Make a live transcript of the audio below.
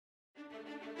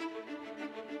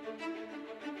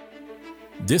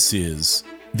This is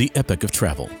The Epic of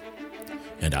Travel,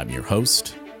 and I'm your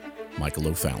host, Michael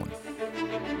O'Fallon.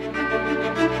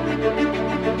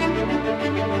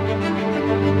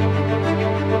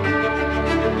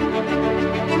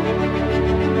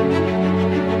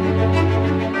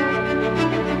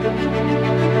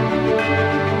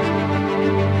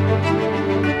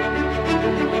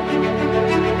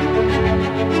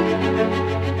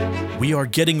 We are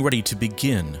getting ready to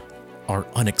begin our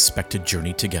unexpected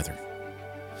journey together.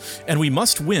 And we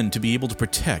must win to be able to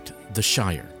protect the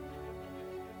Shire.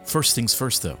 First things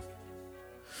first, though.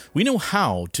 We know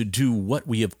how to do what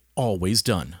we have always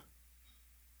done.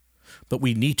 But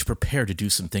we need to prepare to do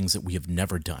some things that we have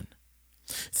never done.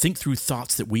 Think through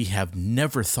thoughts that we have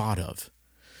never thought of,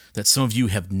 that some of you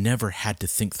have never had to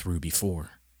think through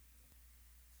before.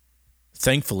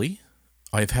 Thankfully,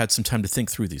 I have had some time to think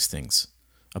through these things,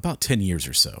 about 10 years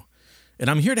or so, and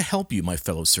I'm here to help you, my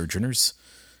fellow sojourners,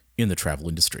 in the travel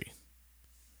industry.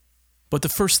 But the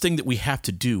first thing that we have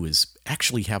to do is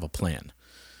actually have a plan,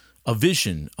 a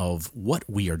vision of what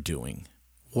we are doing,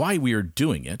 why we are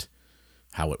doing it,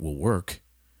 how it will work,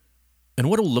 and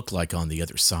what it will look like on the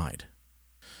other side.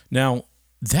 Now,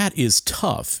 that is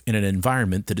tough in an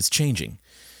environment that is changing,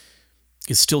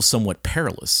 is still somewhat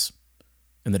perilous,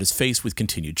 and that is faced with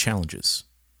continued challenges.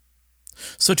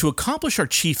 So to accomplish our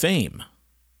chief aim,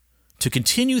 to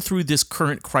continue through this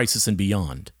current crisis and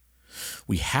beyond,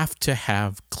 we have to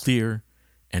have clear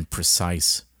and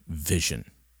precise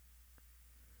vision.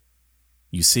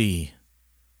 You see,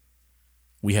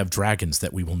 we have dragons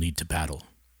that we will need to battle.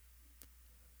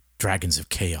 Dragons of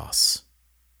chaos.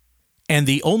 And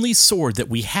the only sword that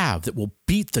we have that will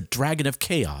beat the dragon of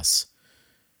chaos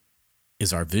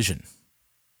is our vision.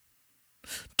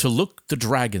 To look the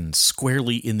dragon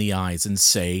squarely in the eyes and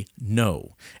say,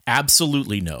 no,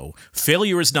 absolutely no,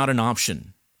 failure is not an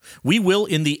option. We will,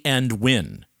 in the end,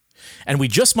 win. And we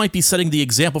just might be setting the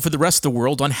example for the rest of the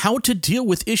world on how to deal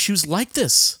with issues like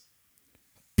this.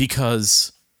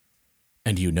 Because,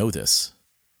 and you know this,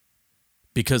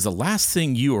 because the last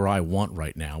thing you or I want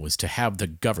right now is to have the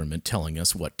government telling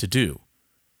us what to do,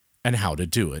 and how to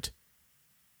do it,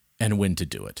 and when to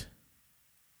do it.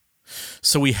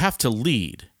 So we have to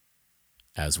lead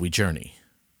as we journey.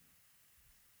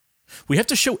 We have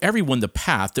to show everyone the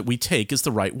path that we take is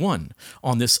the right one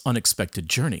on this unexpected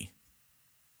journey.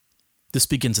 This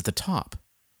begins at the top.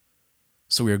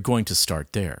 So we are going to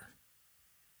start there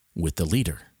with the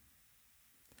leader.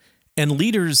 And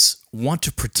leaders want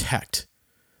to protect.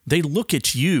 They look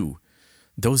at you,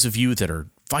 those of you that are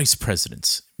vice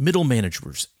presidents, middle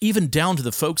managers, even down to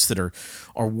the folks that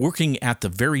are working at the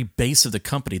very base of the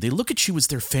company. They look at you as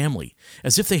their family,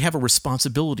 as if they have a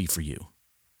responsibility for you.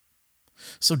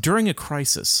 So during a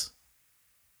crisis,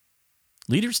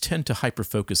 leaders tend to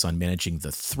hyper-focus on managing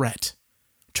the threat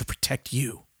to protect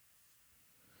you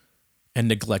and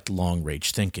neglect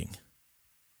long-range thinking.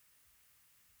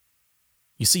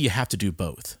 You see, you have to do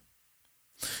both.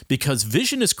 Because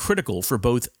vision is critical for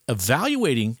both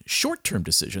evaluating short-term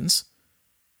decisions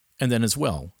and then as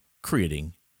well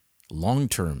creating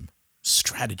long-term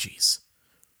strategies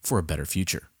for a better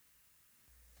future.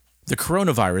 The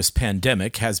coronavirus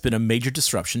pandemic has been a major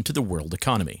disruption to the world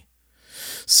economy.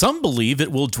 Some believe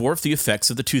it will dwarf the effects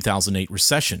of the 2008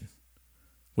 recession,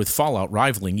 with fallout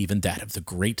rivaling even that of the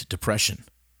Great Depression,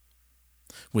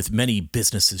 with many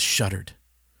businesses shuttered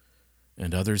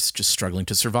and others just struggling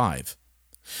to survive.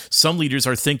 Some leaders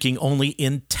are thinking only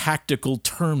in tactical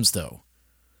terms, though,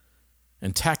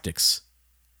 and tactics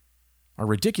are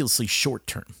ridiculously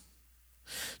short-term.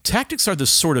 Tactics are the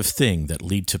sort of thing that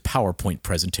lead to PowerPoint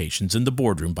presentations in the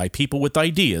boardroom by people with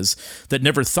ideas that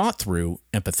never thought through,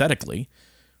 empathetically,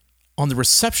 on the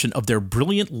reception of their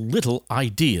brilliant little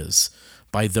ideas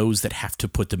by those that have to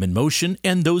put them in motion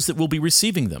and those that will be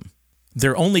receiving them.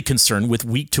 They're only concerned with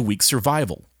week-to-week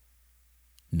survival,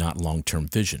 not long-term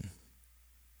vision.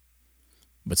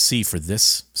 But see, for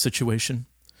this situation,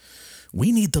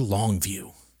 we need the long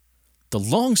view, the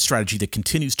long strategy that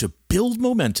continues to build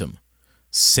momentum,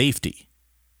 safety,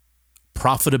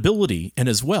 profitability, and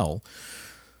as well,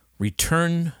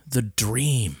 return the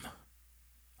dream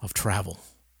of travel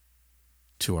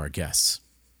to our guests.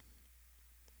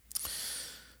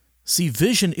 See,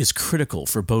 vision is critical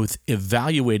for both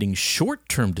evaluating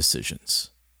short-term decisions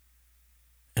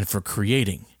and for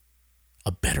creating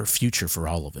a better future for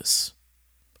all of us.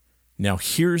 Now,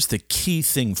 here's the key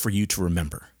thing for you to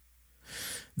remember.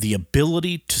 The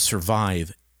ability to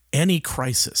survive any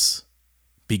crisis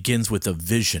begins with a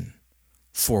vision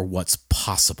for what's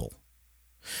possible.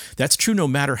 That's true no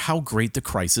matter how great the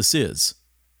crisis is.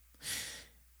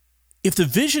 If the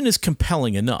vision is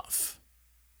compelling enough,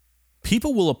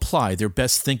 people will apply their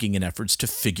best thinking and efforts to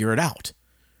figure it out,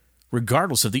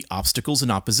 regardless of the obstacles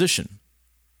and opposition.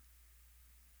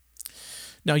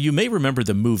 Now, you may remember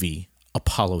the movie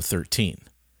Apollo 13,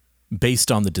 based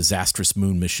on the disastrous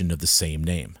moon mission of the same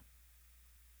name.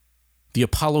 The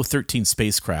Apollo 13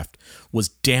 spacecraft was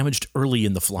damaged early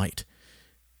in the flight,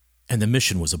 and the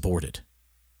mission was aborted.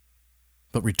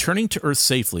 But returning to Earth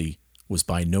safely was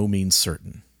by no means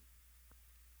certain.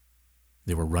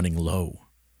 They were running low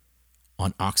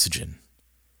on oxygen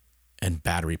and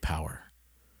battery power,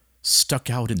 stuck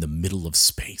out in the middle of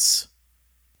space.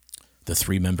 The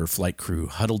 3-member flight crew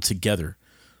huddled together,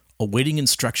 awaiting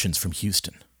instructions from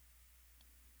Houston.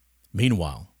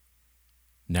 Meanwhile,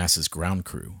 NASA's ground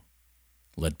crew,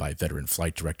 led by veteran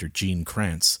flight director Gene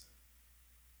Kranz,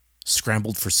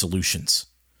 scrambled for solutions.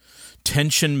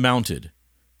 Tension mounted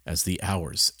as the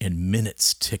hours and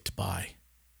minutes ticked by.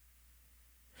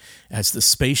 As the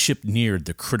spaceship neared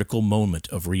the critical moment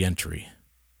of re-entry,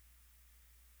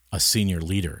 a senior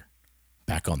leader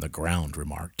back on the ground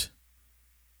remarked,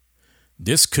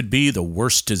 "This could be the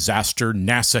worst disaster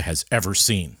NASA has ever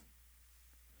seen."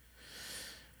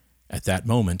 At that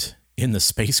moment, in the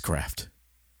spacecraft,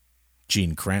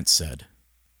 Gene Kranz said,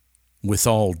 "With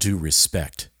all due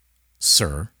respect,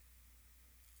 sir,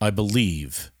 I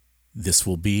believe this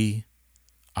will be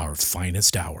our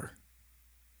finest hour."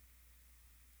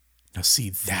 Now see,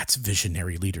 that's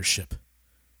visionary leadership.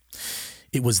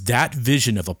 It was that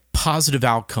vision of a positive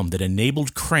outcome that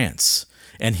enabled Kranz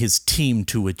and his team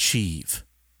to achieve.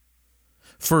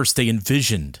 First, they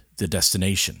envisioned the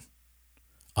destination,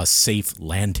 a safe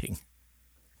landing.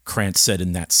 Kranz said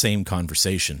in that same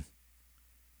conversation,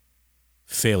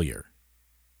 "Failure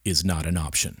is not an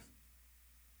option."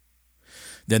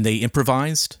 Then they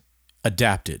improvised,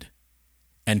 adapted,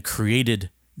 and created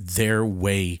their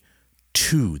way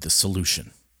to the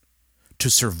solution, to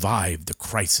survive the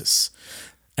crisis,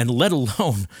 and let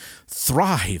alone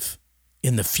thrive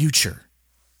in the future.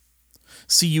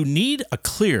 See, you need a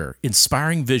clear,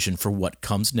 inspiring vision for what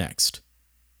comes next.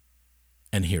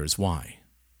 And here's why.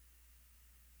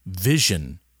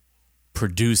 Vision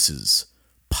produces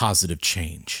positive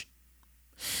change.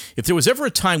 If there was ever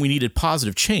a time we needed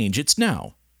positive change, it's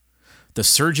now. The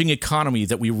surging economy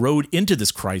that we rode into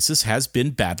this crisis has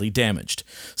been badly damaged.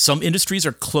 Some industries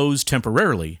are closed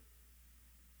temporarily,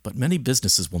 but many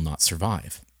businesses will not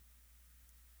survive.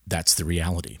 That's the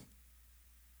reality.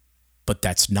 But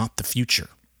that's not the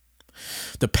future.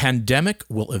 The pandemic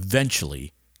will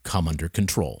eventually come under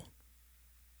control.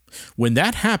 When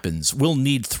that happens, we'll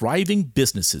need thriving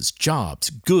businesses, jobs,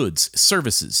 goods,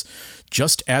 services,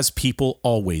 just as people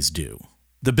always do.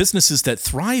 The businesses that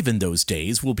thrive in those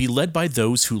days will be led by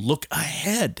those who look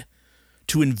ahead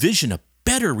to envision a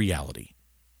better reality.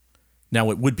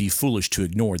 Now, it would be foolish to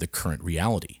ignore the current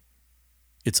reality.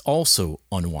 It's also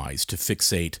unwise to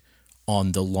fixate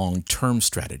on the long-term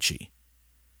strategy.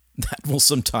 That will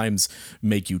sometimes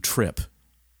make you trip.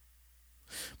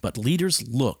 But leaders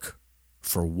look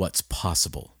for what's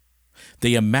possible.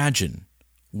 They imagine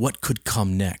what could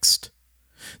come next.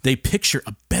 They picture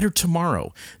a better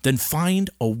tomorrow, then find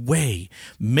a way,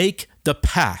 make the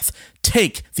path,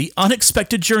 take the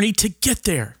unexpected journey to get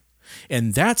there.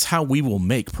 And that's how we will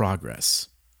make progress.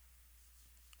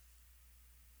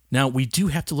 Now, we do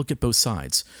have to look at both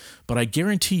sides, but I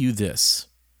guarantee you this.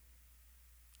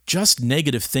 Just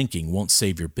negative thinking won't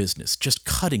save your business, just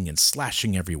cutting and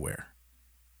slashing everywhere.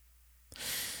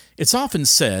 It's often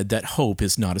said that hope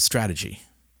is not a strategy.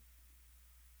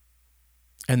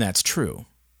 And that's true.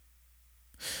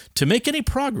 To make any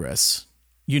progress,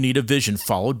 you need a vision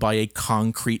followed by a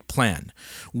concrete plan.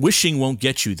 Wishing won't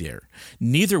get you there.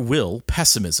 Neither will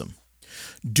pessimism.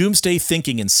 Doomsday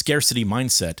thinking and scarcity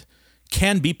mindset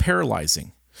can be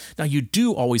paralyzing. Now, you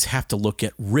do always have to look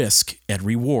at risk and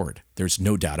reward. There's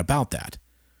no doubt about that.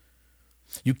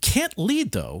 You can't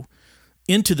lead, though,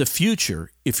 into the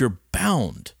future if you're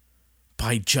bound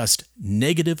by just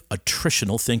negative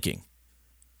attritional thinking.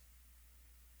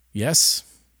 Yes,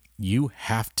 you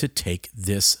have to take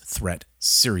this threat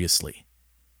seriously.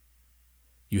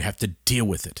 You have to deal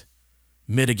with it,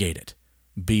 mitigate it,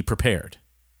 be prepared.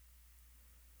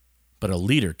 But a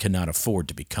leader cannot afford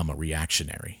to become a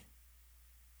reactionary.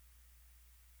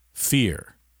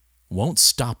 Fear won't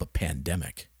stop a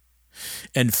pandemic,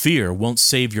 and fear won't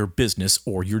save your business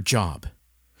or your job.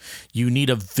 You need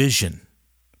a vision,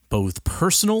 both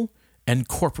personal and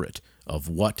corporate, of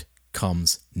what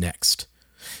comes next.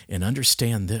 And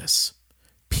understand this,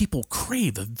 people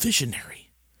crave a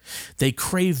visionary. They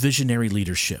crave visionary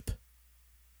leadership.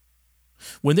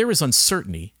 When there is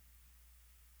uncertainty,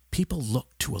 people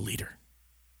look to a leader.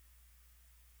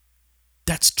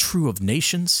 That's true of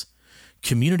nations,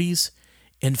 communities,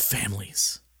 and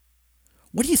families.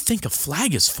 What do you think a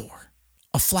flag is for?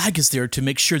 A flag is there to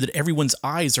make sure that everyone's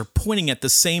eyes are pointing at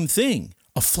the same thing.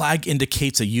 A flag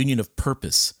indicates a union of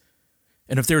purpose.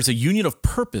 And if there's a union of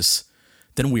purpose,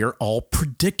 then we are all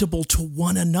predictable to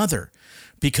one another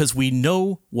because we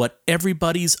know what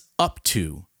everybody's up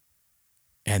to.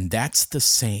 And that's the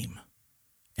same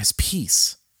as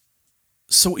peace.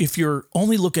 So if you're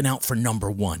only looking out for number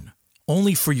one,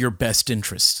 only for your best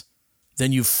interests,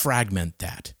 then you fragment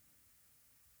that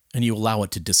and you allow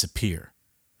it to disappear.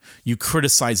 You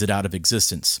criticize it out of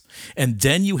existence. And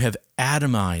then you have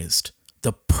atomized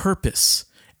the purpose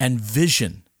and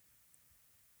vision.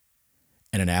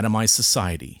 And an atomized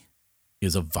society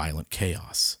is a violent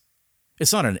chaos.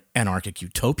 It's not an anarchic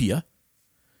utopia.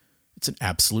 It's an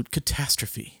absolute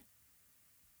catastrophe.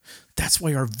 That's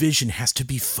why our vision has to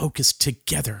be focused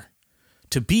together,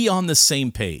 to be on the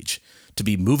same page, to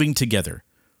be moving together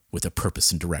with a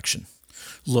purpose and direction.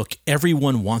 Look,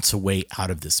 everyone wants a way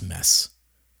out of this mess,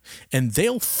 and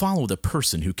they'll follow the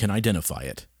person who can identify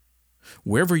it.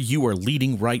 Wherever you are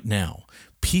leading right now,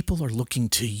 people are looking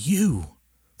to you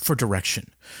for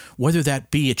direction, whether that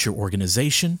be at your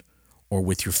organization or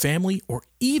with your family or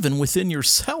even within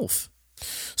yourself.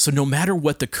 So no matter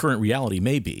what the current reality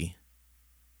may be,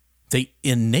 they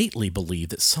innately believe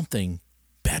that something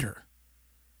better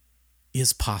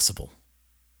is possible.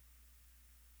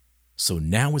 So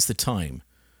now is the time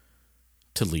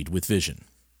to lead with vision.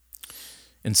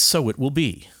 And so it will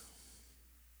be.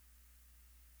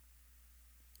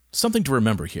 Something to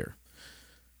remember here.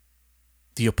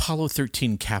 The Apollo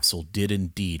 13 capsule did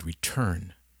indeed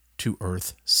return to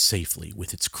Earth safely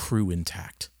with its crew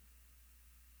intact.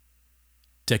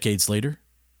 Decades later,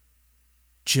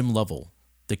 Jim Lovell,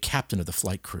 the captain of the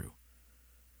flight crew,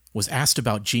 was asked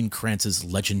about Gene Kranz's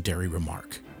legendary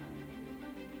remark.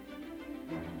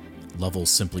 Lovell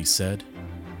simply said,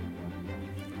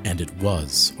 "And it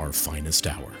was our finest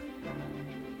hour."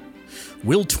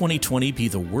 Will 2020 be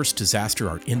the worst disaster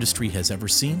our industry has ever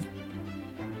seen?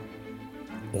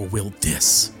 Or will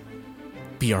this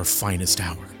be our finest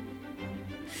hour?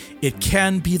 It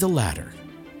can be the latter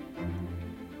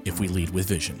if we lead with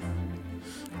vision.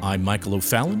 I'm Michael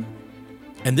O'Fallon,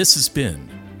 and this has been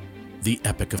The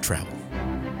Epic of Travel.